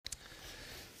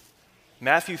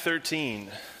Matthew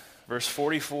 13, verse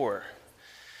 44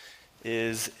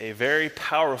 is a very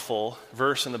powerful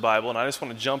verse in the Bible, and I just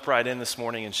want to jump right in this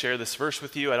morning and share this verse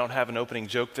with you. I don't have an opening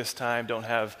joke this time, don't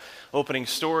have opening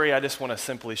story. I just want to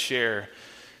simply share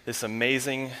this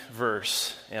amazing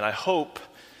verse, and I hope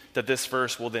that this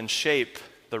verse will then shape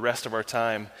the rest of our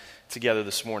time together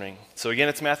this morning. So again,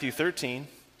 it's Matthew 13,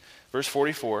 verse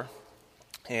 44,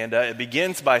 and it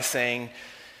begins by saying,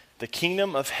 "The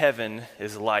kingdom of heaven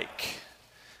is like."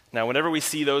 Now, whenever we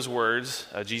see those words,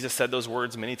 Jesus said those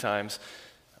words many times,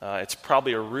 it's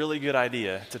probably a really good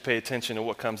idea to pay attention to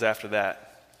what comes after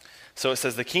that. So it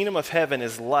says, "The kingdom of heaven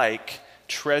is like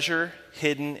treasure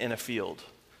hidden in a field.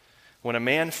 When a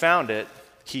man found it,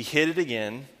 he hid it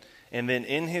again, and then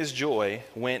in his joy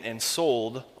went and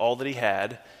sold all that he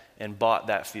had and bought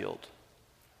that field."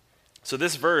 So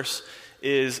this verse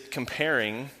is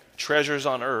comparing treasures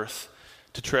on earth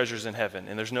to treasures in heaven,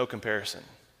 and there's no comparison.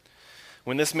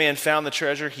 When this man found the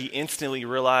treasure, he instantly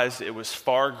realized it was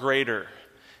far greater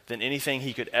than anything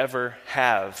he could ever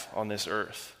have on this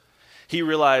earth. He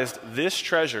realized this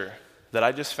treasure that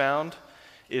I just found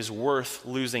is worth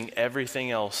losing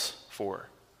everything else for.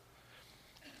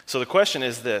 So the question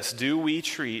is this: do we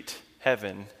treat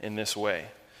heaven in this way?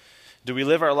 Do we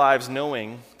live our lives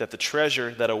knowing that the treasure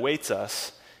that awaits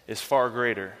us is far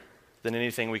greater than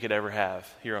anything we could ever have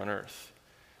here on earth?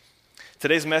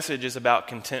 Today's message is about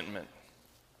contentment.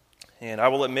 And I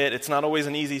will admit, it's not always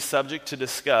an easy subject to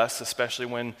discuss, especially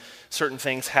when certain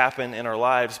things happen in our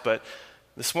lives. But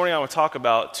this morning I want to talk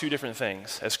about two different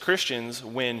things. As Christians,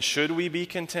 when should we be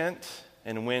content,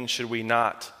 and when should we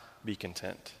not be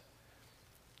content?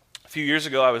 A few years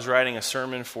ago, I was writing a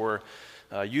sermon for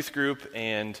a youth group,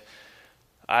 and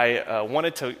I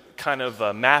wanted to kind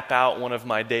of map out one of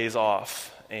my days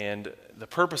off. And the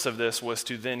purpose of this was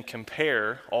to then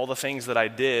compare all the things that I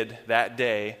did that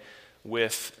day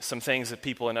with some things that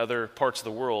people in other parts of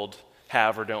the world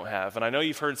have or don't have. And I know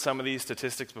you've heard some of these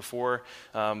statistics before.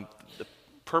 The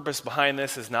purpose behind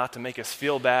this is not to make us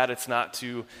feel bad. It's not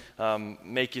to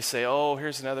make you say, "Oh,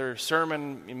 here's another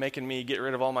sermon making me get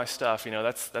rid of all my stuff." You know,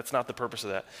 that's not the purpose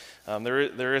of that.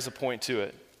 There is a point to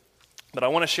it. But I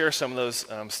want to share some of those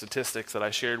statistics that I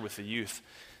shared with the youth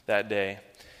that day.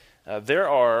 There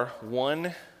are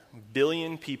 1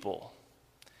 billion people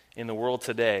in the world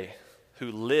today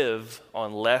who live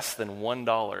on less than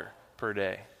 $1 per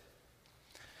day.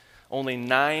 Only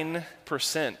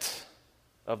 9%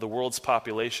 of the world's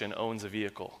population owns a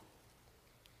vehicle.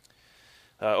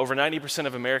 Over 90%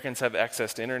 of Americans have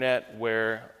access to internet,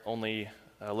 where only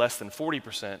less than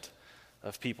 40%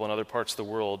 of people in other parts of the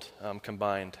world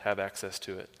combined have access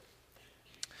to it.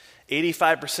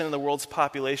 85% of the world's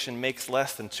population makes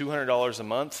less than $200 a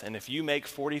month, and if you make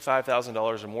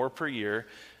 $45,000 or more per year,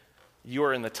 you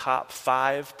are in the top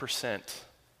 5%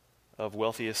 of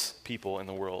wealthiest people in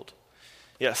the world.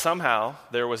 Yet somehow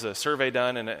there was a survey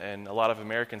done, and a lot of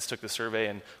Americans took the survey,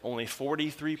 and only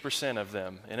 43% of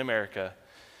them in America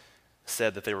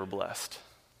said that they were blessed.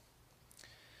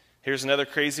 Here's another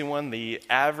crazy one. The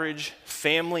average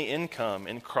family income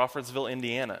in Crawfordsville,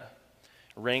 Indiana,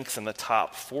 ranks in the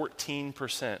top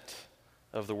 14%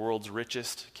 of the world's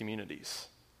richest communities.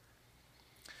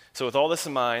 So with all this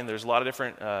in mind, there's a lot of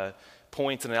different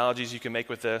points and analogies you can make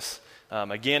with this.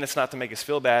 Again, it's not to make us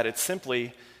feel bad. It's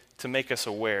simply to make us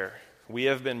aware. We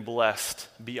have been blessed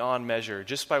beyond measure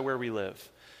just by where we live.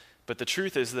 But the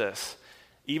truth is this: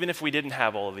 even if we didn't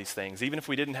have all of these things, even if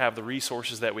we didn't have the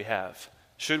resources that we have,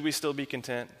 should we still be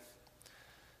content?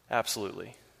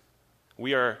 Absolutely.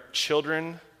 We are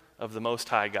children of the Most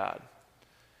High God.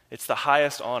 It's the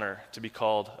highest honor to be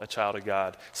called a child of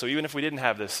God. So even if we didn't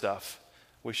have this stuff,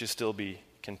 we should still be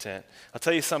content. I'll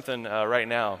tell you something right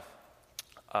now.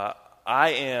 I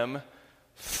am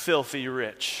filthy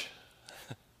rich.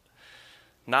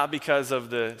 Not because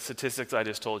of the statistics I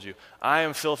just told you. I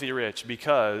am filthy rich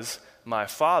because my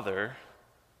Father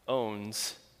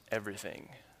owns everything.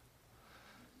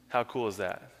 How cool is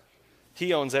that?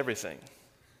 He owns everything.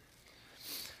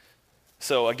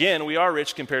 So again, we are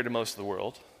rich compared to most of the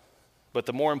world, but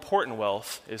the more important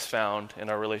wealth is found in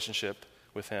our relationship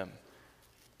with Him.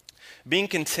 Being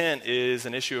content is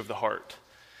an issue of the heart.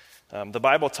 The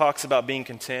Bible talks about being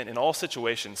content in all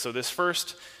situations. So this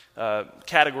first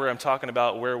category I'm talking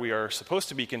about, where we are supposed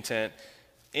to be content,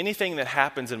 anything that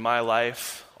happens in my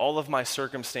life, all of my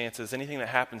circumstances, anything that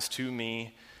happens to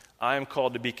me, I am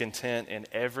called to be content in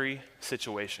every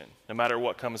situation, no matter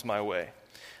what comes my way.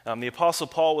 The Apostle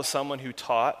Paul was someone who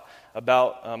taught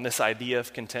about this idea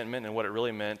of contentment and what it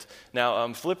really meant.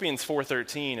 Now, Philippians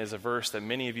 4:13 is a verse that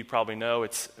many of you probably know.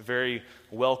 It's very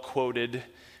well quoted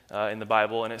in the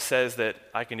Bible, and it says that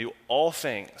I can do all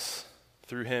things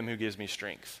through him who gives me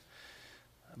strength.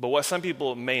 But what some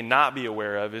people may not be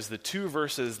aware of is the two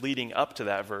verses leading up to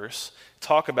that verse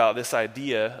talk about this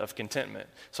idea of contentment.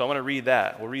 So I'm going to read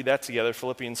that. We'll read that together.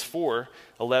 Philippians 4,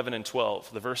 11 and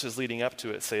 12. The verses leading up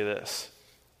to it say this.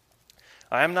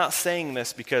 I am not saying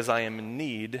this because I am in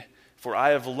need, for I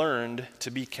have learned to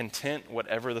be content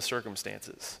whatever the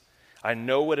circumstances. I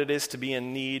know what it is to be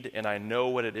in need, and I know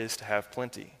what it is to have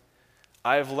plenty.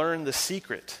 I have learned the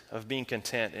secret of being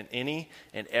content in any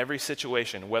and every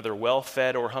situation, whether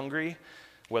well-fed or hungry,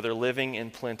 whether living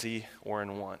in plenty or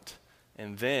in want.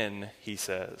 And then, he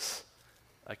says,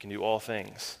 I can do all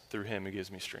things through him who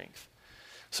gives me strength.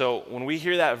 So when we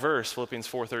hear that verse, Philippians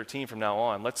 4:13 from now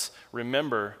on, let's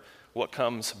remember what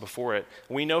comes before it.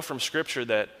 We know from Scripture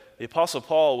that the Apostle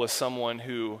Paul was someone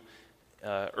who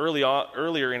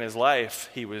earlier in his life,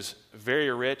 he was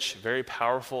very rich, very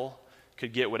powerful,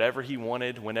 could get whatever he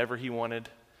wanted, whenever he wanted.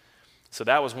 So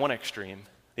that was one extreme.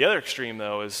 The other extreme,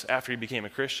 though, is after he became a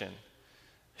Christian.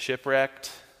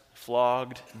 Shipwrecked,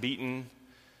 flogged, beaten,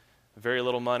 very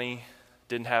little money,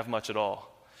 didn't have much at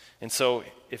all. And so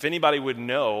if anybody would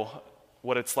know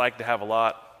what it's like to have a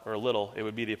lot or a little, it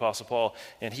would be the Apostle Paul.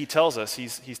 And he tells us,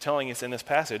 he's telling us in this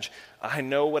passage, I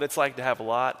know what it's like to have a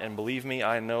lot, and believe me,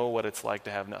 I know what it's like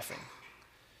to have nothing.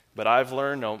 But I've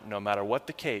learned, no matter what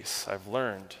the case, I've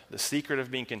learned the secret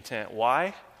of being content.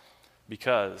 Why?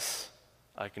 Because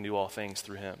I can do all things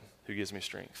through him who gives me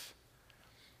strength.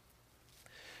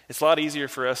 It's a lot easier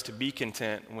for us to be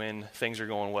content when things are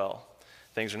going well.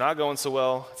 Things are not going so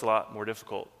well, it's a lot more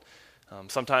difficult.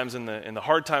 Sometimes in the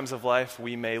hard times of life,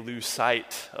 we may lose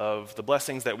sight of the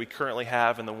blessings that we currently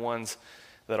have and the ones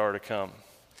that are to come.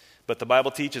 But the Bible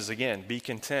teaches, again, be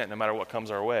content no matter what comes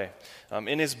our way.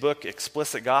 In his book,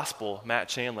 Explicit Gospel, Matt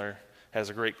Chandler has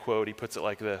a great quote. He puts it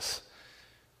like this.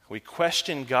 We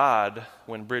question God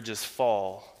when bridges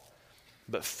fall,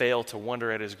 but fail to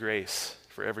wonder at his grace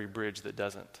for every bridge that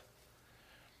doesn't.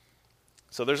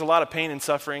 So there's a lot of pain and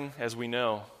suffering, as we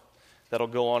know, that'll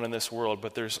go on in this world,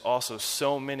 but there's also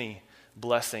so many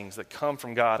blessings that come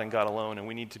from God and God alone, and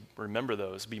we need to remember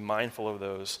those, be mindful of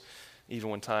those, even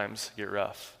when times get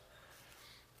rough.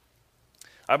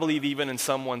 I believe even in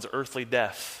someone's earthly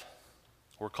death,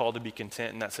 we're called to be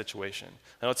content in that situation.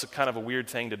 I know it's a kind of a weird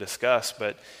thing to discuss,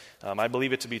 but I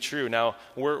believe it to be true. Now,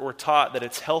 we're taught that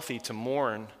it's healthy to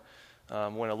mourn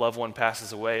when a loved one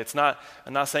passes away.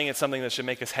 I'm not saying it's something that should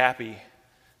make us happy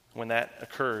when that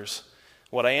occurs.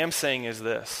 What I am saying is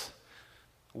this.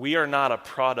 We are not a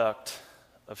product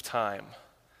of time.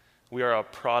 We are a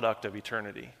product of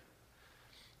eternity.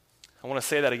 I want to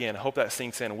say that again. I hope that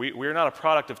sinks in. We're not a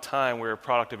product of time. We're a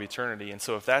product of eternity. And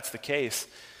so if that's the case,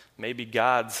 maybe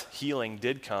God's healing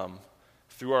did come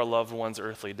through our loved one's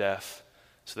earthly death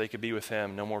so they could be with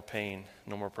him. No more pain,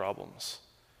 no more problems.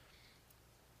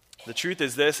 The truth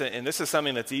is this, and this is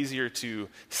something that's easier to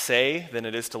say than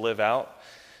it is to live out,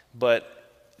 but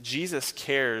Jesus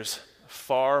cares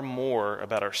far more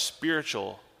about our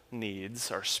spiritual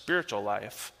needs, our spiritual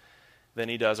life, than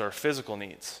he does our physical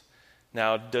needs.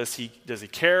 Now, does he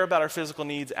care about our physical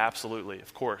needs? Absolutely,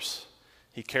 of course.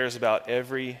 He cares about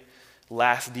every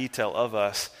last detail of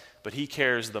us, but he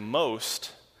cares the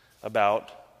most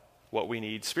about what we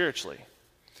need spiritually.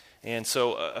 And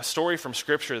so a story from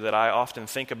Scripture that I often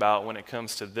think about when it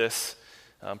comes to this,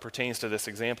 pertains to this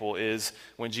example, is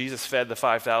when Jesus fed the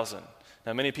 5,000.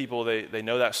 Now, many people, they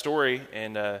know that story,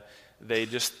 and they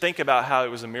just think about how it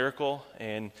was a miracle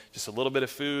and just a little bit of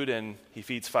food, and he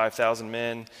feeds 5,000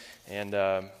 men,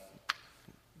 and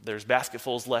there's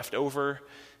basketfuls left over.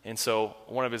 And so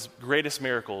one of his greatest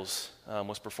miracles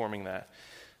was performing that.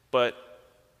 But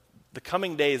the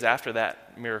coming days after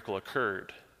that miracle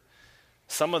occurred,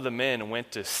 some of the men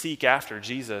went to seek after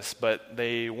Jesus, but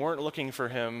they weren't looking for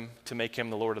him to make him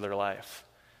the Lord of their life.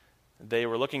 They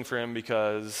were looking for him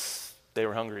because they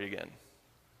were hungry again.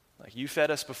 Like, you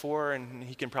fed us before, and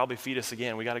he can probably feed us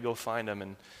again. We got to go find him,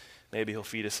 and maybe he'll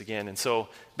feed us again. And so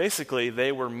basically,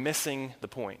 they were missing the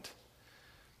point.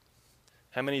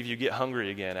 How many of you get hungry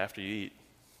again after you eat?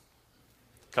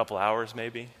 A couple hours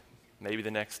maybe the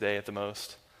next day at the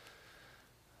most.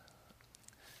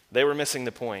 They were missing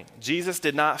the point. Jesus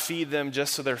did not feed them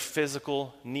just so their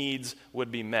physical needs would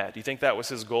be met. Do you think that was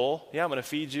his goal? Yeah, I'm going to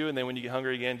feed you, and then when you get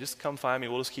hungry again, just come find me.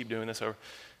 We'll just keep doing this.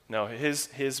 No,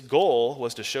 his goal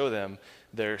was to show them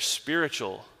their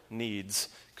spiritual needs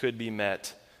could be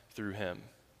met through him.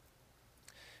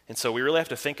 And so we really have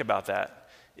to think about that.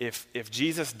 If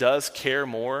Jesus does care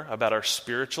more about our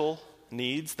spiritual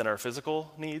needs than our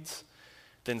physical needs,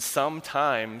 then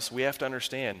sometimes we have to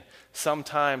understand,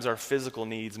 sometimes our physical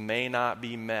needs may not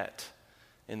be met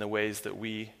in the ways that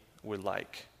we would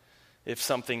like. If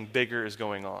something bigger is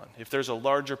going on, if there's a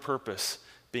larger purpose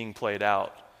being played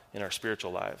out in our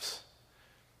spiritual lives.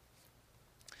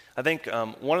 I think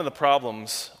one of the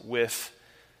problems with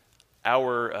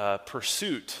our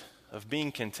pursuit of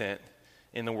being content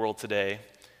in the world today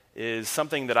is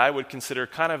something that I would consider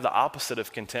kind of the opposite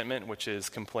of contentment, which is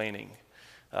complaining.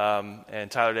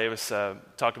 And Tyler Davis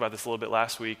talked about this a little bit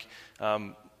last week.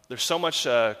 There's so much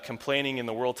complaining in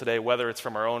the world today, whether it's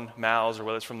from our own mouths or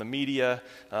whether it's from the media,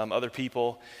 other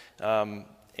people. And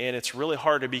it's really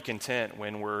hard to be content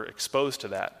when we're exposed to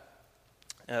that.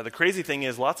 The crazy thing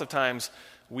is, lots of times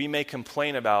we may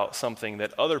complain about something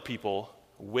that other people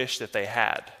wish that they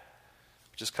had,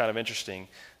 which is kind of interesting.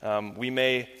 We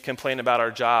may complain about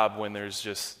our job when there's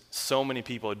just so many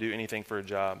people who do anything for a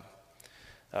job.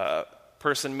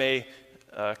 Person may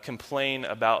complain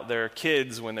about their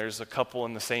kids when there's a couple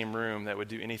in the same room that would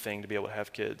do anything to be able to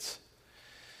have kids.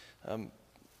 A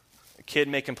kid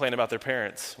may complain about their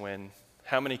parents when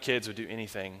how many kids would do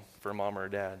anything for a mom or a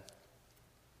dad.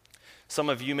 Some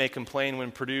of you may complain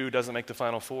when Purdue doesn't make the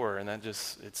Final Four, and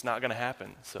it's not going to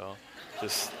happen. So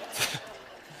just...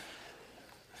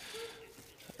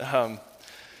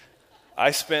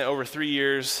 I spent over 3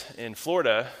 years in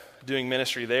Florida doing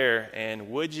ministry there, and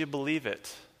would you believe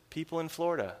it? People in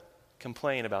Florida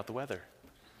complain about the weather.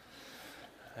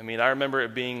 I mean, I remember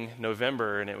it being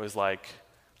November, and it was like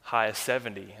high of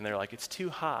 70, and they're like, it's too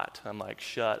hot. I'm like,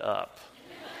 shut up.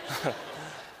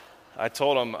 I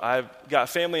told them, I've got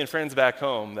family and friends back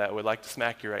home that would like to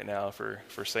smack you right now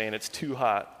for saying it's too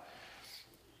hot.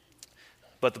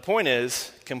 But the point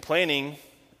is, complaining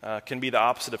can be the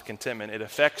opposite of contentment. It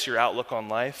affects your outlook on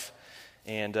life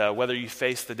and whether you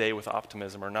face the day with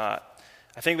optimism or not.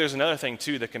 I think there's another thing,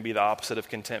 too, that can be the opposite of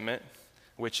contentment,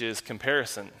 which is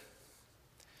comparison.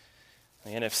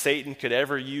 And if Satan could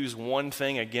ever use one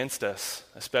thing against us,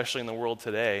 especially in the world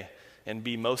today, and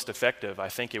be most effective, I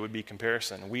think it would be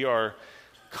comparison. We are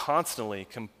constantly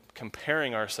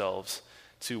comparing ourselves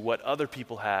to what other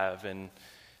people have, and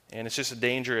it's just a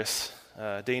dangerous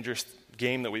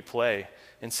game that we play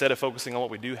instead of focusing on what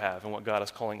we do have and what God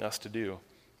is calling us to do.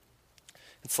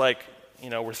 It's like,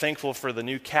 we're thankful for the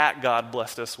new cat God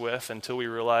blessed us with until we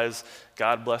realize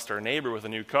God blessed our neighbor with a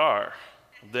new car.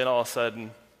 Then all of a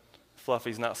sudden,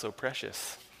 Fluffy's not so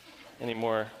precious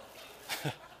anymore.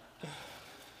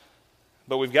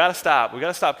 But we've got to stop. We've got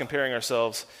to stop comparing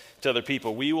ourselves to other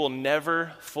people. We will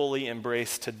never fully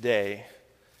embrace today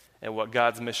and what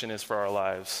God's mission is for our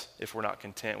lives if we're not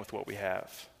content with what we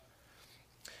have.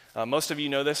 Most of you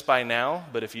know this by now,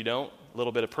 but if you don't, a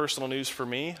little bit of personal news for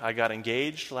me. I got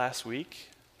engaged last week.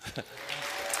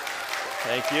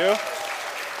 Thank you.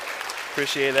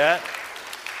 Appreciate that.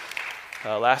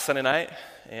 Last Sunday night,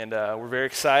 and we're very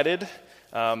excited.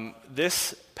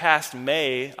 This past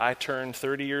May, I turned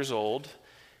 30 years old,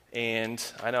 and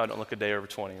I know I don't look a day over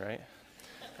 20, right?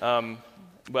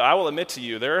 But I will admit to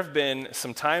you, there have been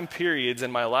some time periods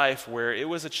in my life where it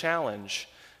was a challenge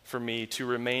for me to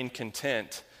remain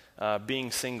content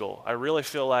being single. I really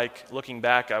feel like, looking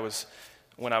back,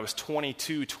 when I was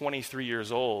 22, 23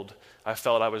 years old, I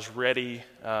felt I was ready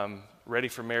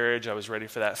for marriage. I was ready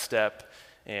for that step,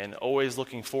 and always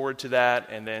looking forward to that.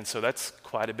 And then, so that's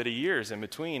quite a bit of years in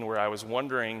between where I was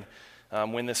wondering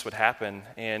when this would happen.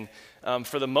 And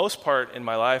for the most part in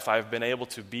my life, I've been able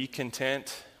to be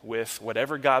content with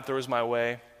whatever God throws my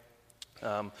way.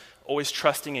 Always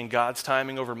trusting in God's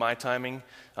timing over my timing.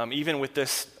 Even with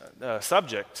this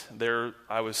subject,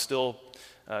 I was still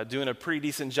doing a pretty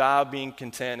decent job being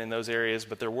content in those areas,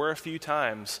 but there were a few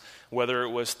times, whether it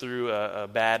was through a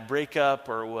bad breakup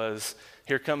or it was,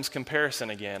 here comes comparison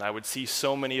again. I would see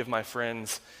so many of my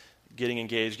friends getting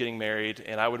engaged, getting married,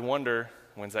 and I would wonder,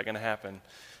 when's that going to happen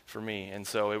for me? And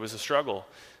so it was a struggle.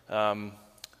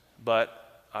 But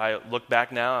I look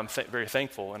back now, I'm very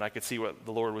thankful, and I could see what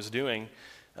the Lord was doing.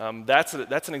 That's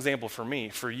an example for me.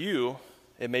 For you,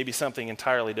 it may be something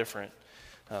entirely different.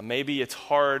 Maybe it's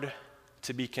hard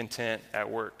to be content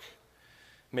at work.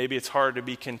 Maybe it's hard to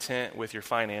be content with your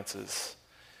finances.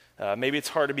 Maybe it's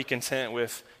hard to be content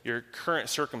with your current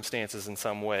circumstances in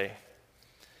some way.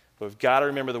 But we've got to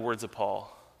remember the words of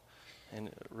Paul.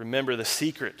 And remember, the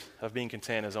secret of being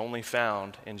content is only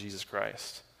found in Jesus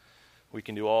Christ. We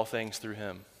can do all things through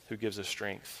him who gives us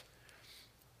strength.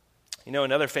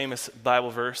 Another famous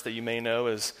Bible verse that you may know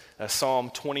is Psalm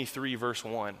 23, verse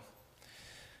 1.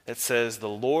 It says, "The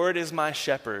Lord is my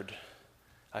shepherd,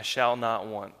 I shall not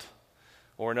want."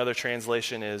 Or another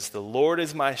translation is, "The Lord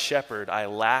is my shepherd, I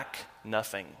lack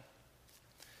nothing."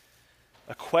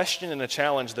 A question and a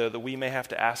challenge, though, that we may have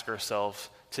to ask ourselves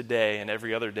today and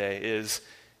every other day is,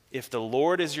 if the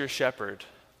Lord is your shepherd,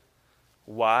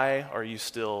 why are you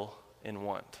still in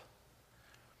want?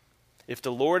 If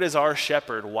the Lord is our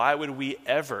shepherd, why would we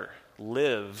ever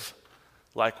live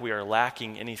like we are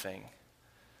lacking anything?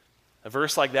 A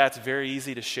verse like that's very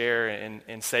easy to share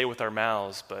and say with our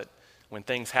mouths, but when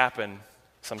things happen,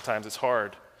 sometimes it's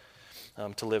hard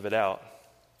to live it out.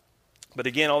 But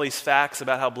again, all these facts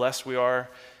about how blessed we are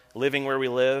living where we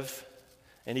live,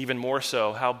 and even more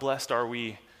so, how blessed are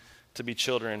we to be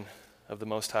children of the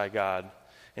Most High God,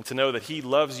 and to know that He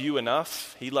loves you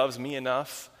enough, He loves me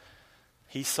enough,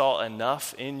 He saw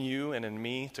enough in you and in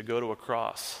me to go to a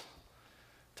cross,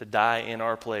 to die in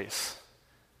our place.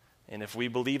 And if we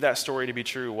believe that story to be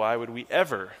true, why would we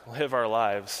ever live our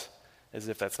lives as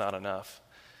if that's not enough?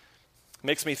 It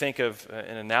makes me think of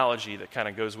an analogy that kind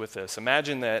of goes with this.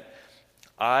 Imagine that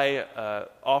I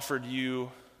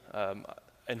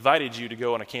invited you to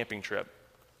go on a camping trip.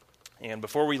 And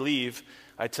before we leave,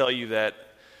 I tell you that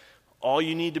all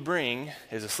you need to bring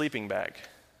is a sleeping bag.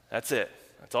 That's it.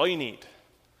 That's all you need.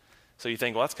 So you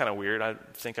think, well, that's kind of weird. I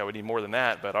think I would need more than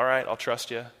that, but all right, I'll trust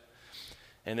you.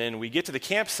 And then we get to the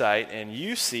campsite, and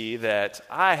you see that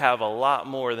I have a lot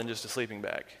more than just a sleeping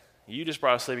bag. You just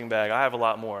brought a sleeping bag. I have a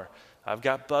lot more. I've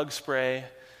got bug spray.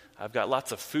 I've got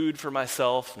lots of food for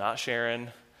myself, not sharing.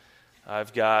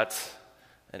 I've got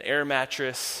an air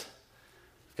mattress.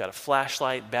 I've got a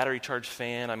flashlight, battery-charged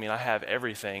fan. I mean, I have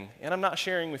everything, and I'm not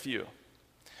sharing with you.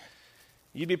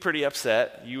 You'd be pretty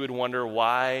upset. You would wonder,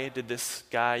 why did this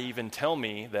guy even tell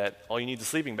me that all you need is a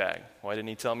sleeping bag? Why didn't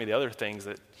he tell me the other things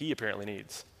that he apparently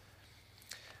needs?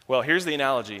 Well, here's the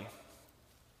analogy.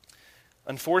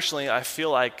 Unfortunately, I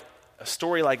feel like a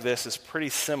story like this is pretty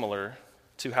similar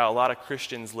to how a lot of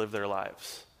Christians live their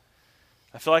lives.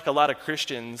 I feel like a lot of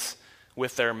Christians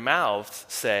with their mouths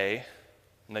say,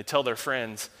 and they tell their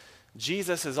friends,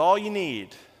 Jesus is all you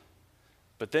need.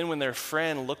 But then when their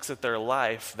friend looks at their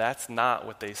life, that's not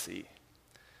what they see.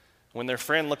 When their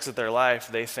friend looks at their life,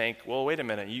 they think, well, wait a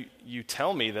minute, you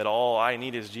tell me that all I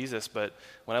need is Jesus, but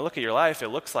when I look at your life, it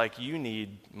looks like you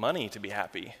need money to be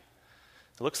happy.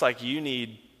 It looks like you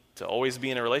need to always be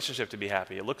in a relationship to be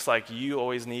happy. It looks like you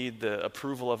always need the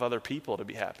approval of other people to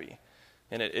be happy.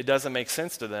 And it doesn't make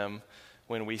sense to them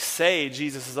when we say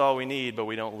Jesus is all we need, but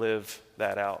we don't live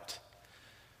that out.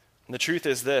 And the truth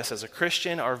is this: as a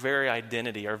Christian, our very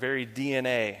identity, our very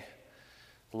DNA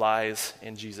lies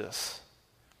in Jesus.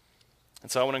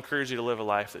 And so I want to encourage you to live a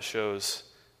life that shows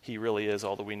He really is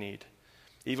all that we need.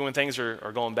 Even when things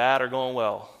are going bad or going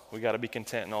well, we got to be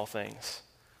content in all things.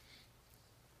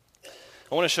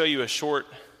 I want to show you a short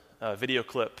video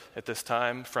clip at this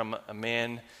time from a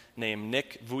man named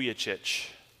Nick Vujicic.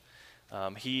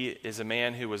 He is a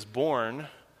man who was born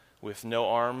with no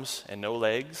arms and no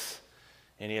legs,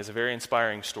 and he has a very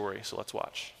inspiring story, so let's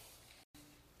watch.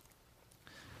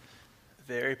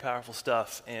 Very powerful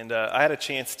stuff. And I had a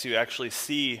chance to actually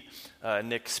see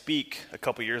Nick speak a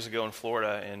couple years ago in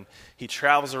Florida, and he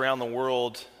travels around the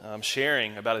world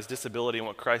sharing about his disability and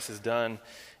what Christ has done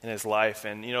in his life.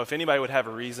 And, you know, if anybody would have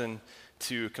a reason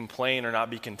to complain or not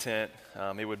be content,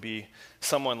 it would be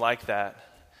someone like that.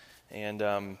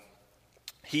 And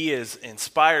he has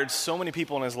inspired so many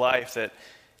people in his life that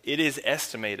it is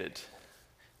estimated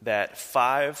that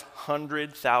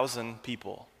 500,000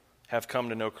 people have come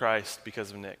to know Christ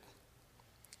because of Nick.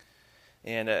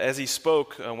 And as he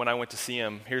spoke when I went to see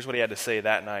him, here's what he had to say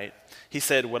that night. He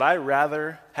said, "Would I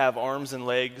rather have arms and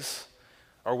legs,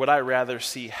 or would I rather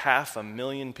see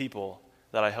 500,000 people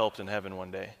that I helped in heaven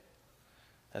one day?"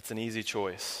 That's an easy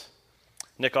choice.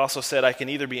 Nick also said, "I can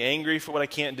either be angry for what I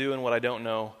can't do and what I don't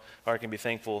know, or I can be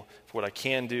thankful for what I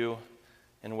can do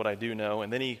and what I do know."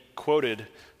 And then he quoted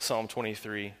Psalm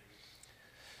 23.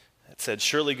 It said,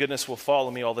 "Surely goodness will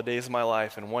follow me all the days of my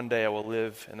life, and one day I will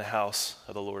live in the house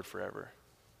of the Lord forever."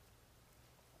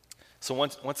 So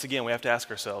once again, we have to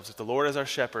ask ourselves, if the Lord is our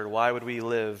shepherd, why would we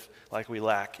live like we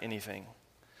lack anything?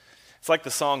 It's like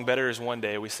the song, "Better is One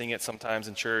Day." We sing it sometimes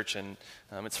in church, and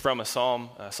it's from a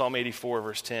Psalm 84,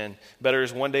 verse 10. "Better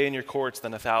is one day in your courts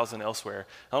than 1,000 elsewhere."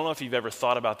 I don't know if you've ever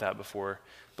thought about that before,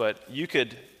 but you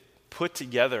could put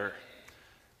together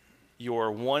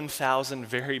your 1,000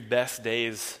 very best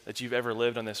days that you've ever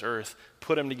lived on this earth,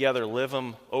 put them together, live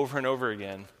them over and over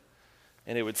again,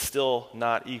 and it would still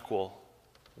not equal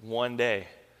one day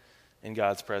in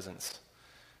God's presence.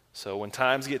 So when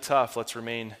times get tough, let's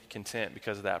remain content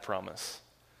because of that promise.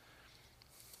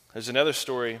 There's another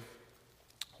story,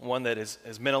 one that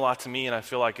has meant a lot to me and I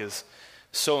feel like is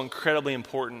so incredibly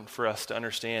important for us to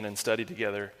understand and study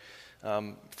together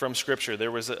from Scripture. There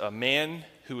was a man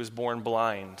who was born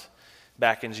blind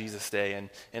back in Jesus' day.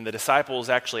 And the disciples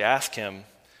actually asked him,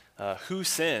 who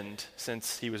sinned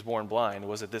since he was born blind?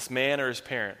 Was it this man or his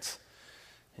parents?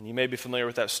 And you may be familiar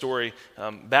with that story.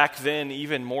 Back then,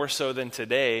 even more so than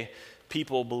today,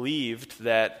 people believed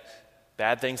that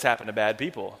bad things happen to bad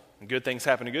people, and good things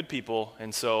happen to good people.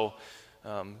 And so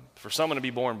for someone to be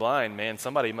born blind, man,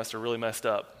 somebody must have really messed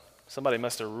up. Somebody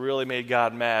must have really made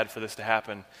God mad for this to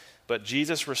happen. But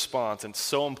Jesus' response, and it's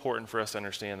so important for us to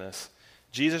understand this,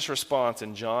 Jesus' response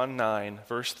in John 9,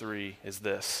 verse 3 is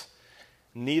this: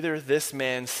 neither this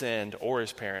man sinned or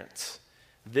his parents.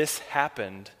 This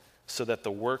happened so that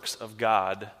the works of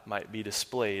God might be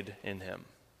displayed in him.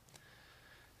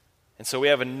 And so we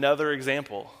have another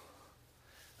example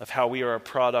of how we are a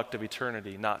product of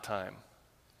eternity, not time.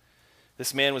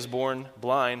 This man was born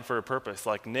blind for a purpose,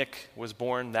 like Nick was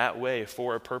born that way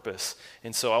for a purpose.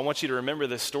 And so I want you to remember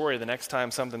this story the next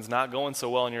time something's not going so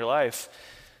well in your life.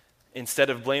 Instead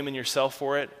of blaming yourself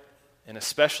for it, and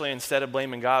especially instead of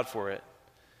blaming God for it,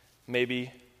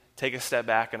 maybe take a step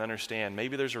back and understand,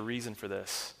 maybe there's a reason for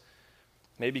this.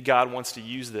 Maybe God wants to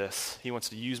use this. He wants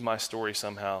to use my story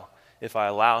somehow if I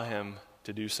allow him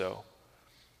to do so.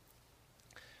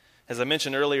 As I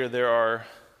mentioned earlier, there are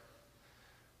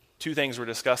two things we're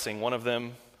discussing. One of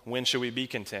them, when should we be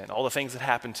content? All the things that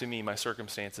happened to me, my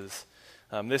circumstances.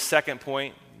 This second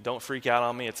point, don't freak out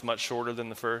on me. It's much shorter than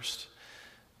the first,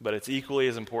 but it's equally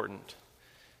as important.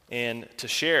 And to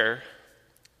share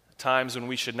times when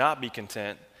we should not be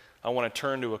content, I want to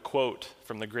turn to a quote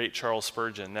from the great Charles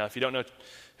Spurgeon. Now, if you don't know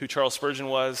who Charles Spurgeon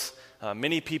was,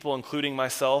 many people, including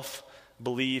myself,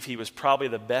 believe he was probably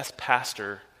the best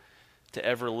pastor to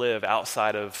ever live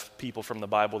outside of people from the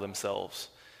Bible themselves.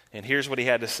 And here's what he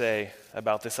had to say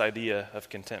about this idea of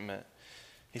contentment.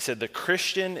 He said, "The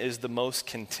Christian is the most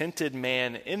contented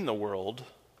man in the world,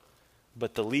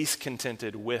 but the least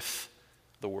contented with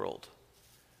the world."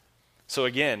 So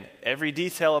again, every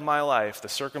detail of my life, the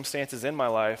circumstances in my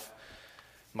life,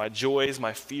 my joys,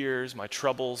 my fears, my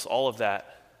troubles, all of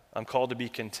that, I'm called to be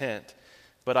content.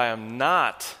 But I am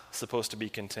not supposed to be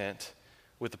content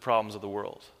with the problems of the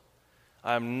world.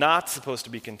 I am not supposed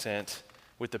to be content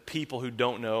with the people who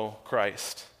don't know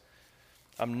Christ.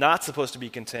 I'm not supposed to be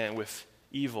content with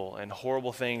evil and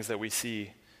horrible things that we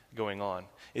see going on.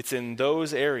 It's in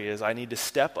those areas I need to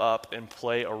step up and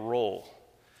play a role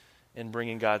in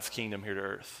bringing God's kingdom here to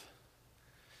earth.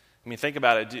 I mean, think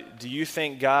about it. Do you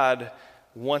think God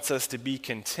wants us to be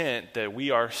content that we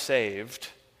are saved,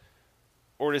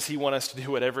 or does he want us to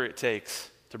do whatever it takes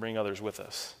to bring others with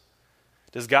us?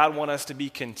 Does God want us to be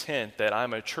content that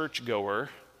I'm a churchgoer,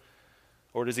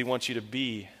 or does he want you to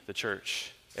be the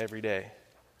church every day?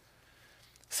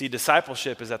 See,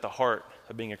 discipleship is at the heart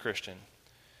of being a Christian.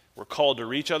 We're called to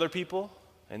reach other people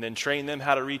and then train them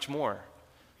how to reach more.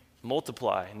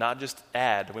 Multiply, not just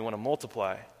add. We want to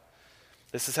multiply.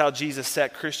 This is how Jesus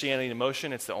set Christianity in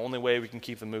motion. It's the only way we can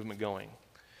keep the movement going.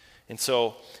 And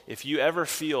so if you ever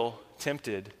feel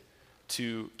tempted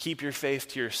to keep your faith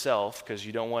to yourself because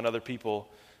you don't want other people,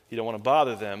 you don't want to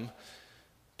bother them,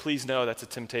 please know that's a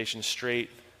temptation straight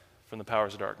from the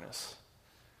powers of darkness.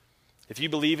 If you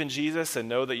believe in Jesus and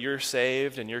know that you're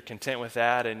saved and you're content with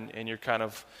that and you're kind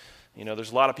of,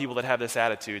 there's a lot of people that have this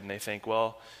attitude and they think,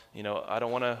 well, I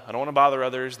don't want to bother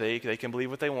others. They can believe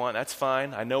what they want. That's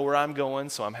fine. I know where I'm going,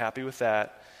 so I'm happy with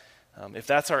that. If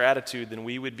that's our attitude, then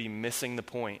we would be missing the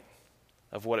point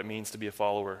of what it means to be a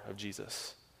follower of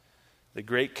Jesus. The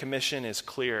Great Commission is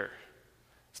clear.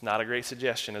 It's not a great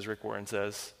suggestion, as Rick Warren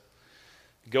says.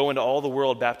 Go into all the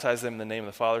world, baptize them in the name of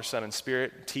the Father, Son, and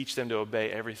Spirit, and teach them to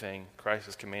obey everything Christ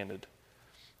has commanded.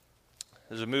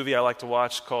 There's a movie I like to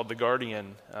watch called The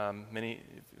Guardian.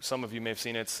 Some of you may have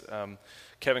seen it. It's,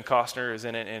 Kevin Costner is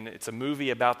in it, and it's a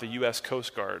movie about the U.S.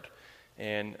 Coast Guard.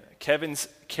 And Kevin's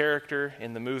character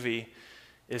in the movie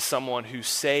is someone who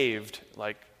saved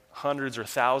like hundreds or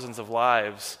thousands of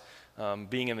lives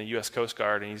being in the U.S. Coast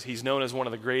Guard. And he's known as one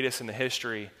of the greatest in the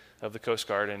history of the Coast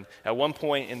Guard. And at one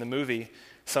point in the movie,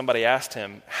 somebody asked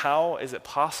him, "How is it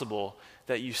possible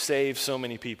that you save so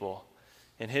many people?"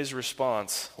 And his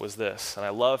response was this, and I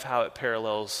love how it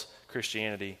parallels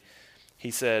Christianity. He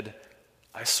said,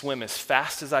 "I swim as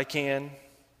fast as I can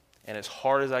and as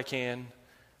hard as I can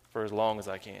for as long as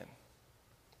I can."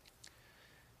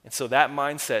 And so that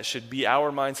mindset should be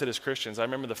our mindset as Christians. I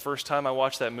remember the first time I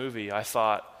watched that movie, I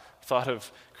thought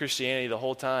of Christianity the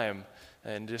whole time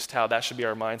and just how that should be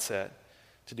our mindset,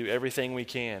 to do everything we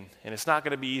can. And it's not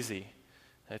going to be easy.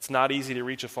 It's not easy to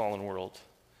reach a fallen world,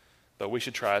 but we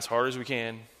should try as hard as we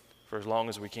can for as long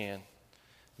as we can,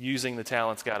 using the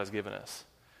talents God has given us.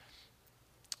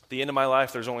 At the end of my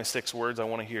life, there's only 6 words I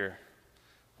want to hear.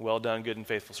 well done, good and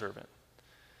faithful servant.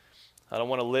 I don't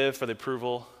want to live for the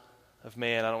approval of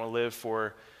man. I don't want to live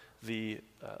for the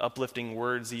uplifting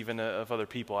words even of other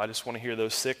people. I just want to hear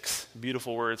those 6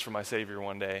 beautiful words from my Savior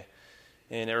one day.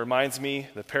 And it reminds me,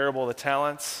 the parable of the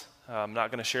talents. I'm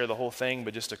not going to share the whole thing,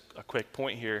 but just a quick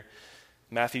point here.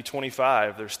 Matthew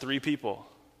 25, there's 3 people.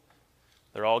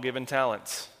 They're all given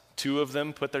talents. 2 of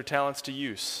them put their talents to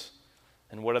use.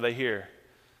 And what do they hear?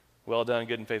 Well done,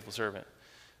 good and faithful servant.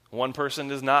 1 person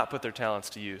does not put their talents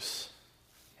to use,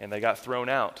 and they got thrown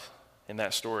out in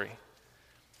that story.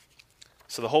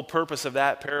 So the whole purpose of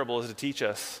that parable is to teach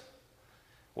us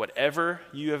whatever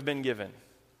you have been given,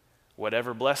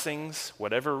 whatever blessings,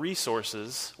 whatever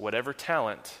resources, whatever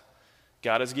talent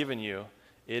God has given you,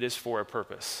 it is for a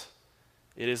purpose.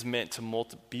 It is meant to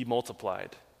be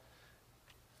multiplied.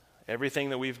 Everything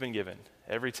that we've been given,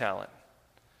 every talent,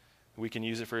 we can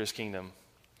use it for his kingdom.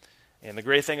 And the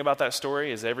great thing about that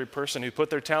story is every person who put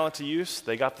their talent to use,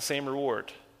 they got the same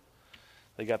reward.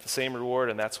 They got the same reward,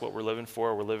 and that's what we're living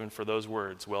for. We're living for those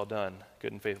words, well done,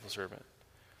 good and faithful servant.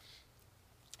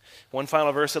 One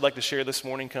final verse I'd like to share this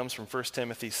morning comes from 1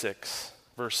 Timothy 6,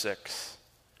 verse 6.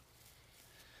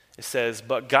 It says,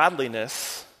 "But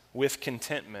godliness with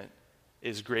contentment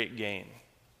is great gain."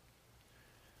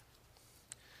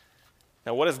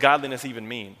 Now, what does godliness even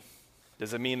mean?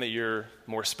 Does it mean that you're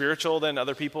more spiritual than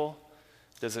other people?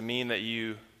 Does it mean that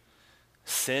you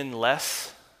sin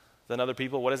less than other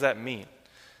people? What does that mean?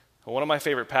 Well, one of my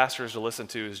favorite pastors to listen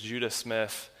to is Judah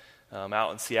Smith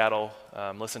out in Seattle.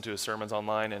 Listen to his sermons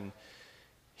online, and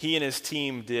he and his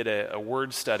team did a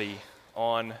word study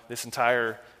on this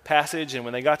entire passage, and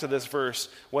when they got to this verse,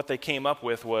 what they came up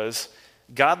with was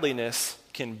godliness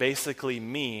can basically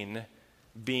mean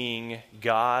being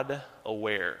God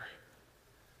aware.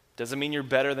 Doesn't mean you're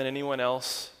better than anyone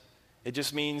else. It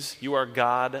just means you are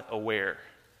God aware.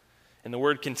 And the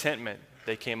word contentment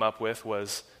they came up with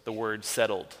was the word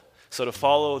settled. So to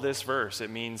follow this verse, it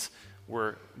means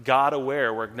we're God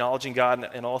aware, we're acknowledging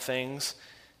God in all things,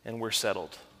 and we're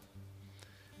settled.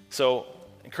 So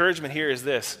encouragement here is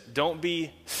this: don't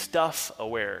be stuff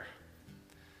aware.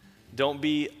 Don't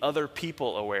be other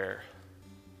people aware.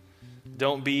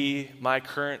 Don't be my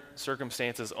current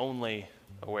circumstances only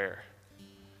aware.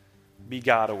 Be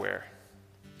God aware.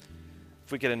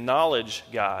 If we can acknowledge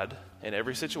God in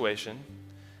every situation,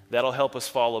 that'll help us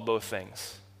follow both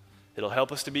things. It'll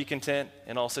help us to be content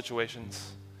in all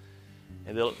situations,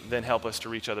 and it'll then help us to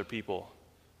reach other people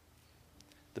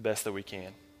the best that we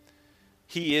can.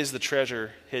 He is the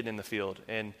treasure hidden in the field.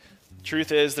 And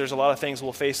truth is, there's a lot of things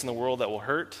we'll face in the world that will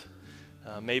hurt.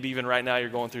 Maybe even right now you're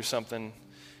going through something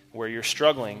where you're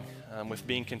struggling with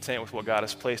being content with what God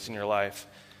has placed in your life.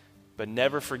 But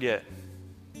never forget,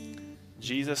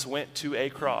 Jesus went to a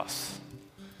cross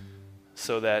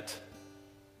so that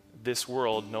this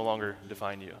world no longer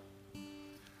defined you.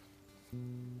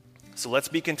 So let's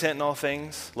be content in all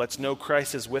things. Let's know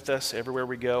Christ is with us everywhere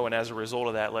we go. And as a result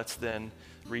of that, let's then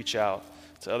reach out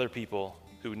to other people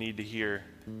who need to hear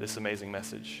this amazing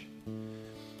message.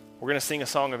 We're going to sing a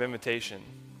song of invitation.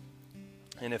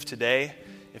 And if today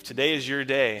is your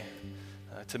day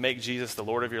to make Jesus the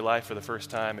Lord of your life for the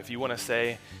first time, if you want to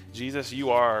say, Jesus,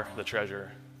 you are the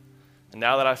treasure. And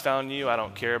now that I've found you, I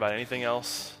don't care about anything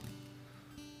else.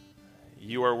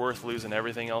 You are worth losing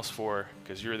everything else for,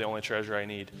 because you're the only treasure I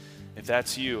need. If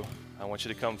that's you, I want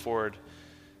you to come forward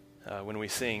when we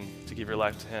sing to give your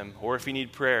life to him. Or if you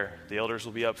need prayer, the elders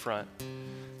will be up front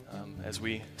as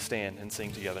we stand and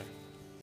sing together.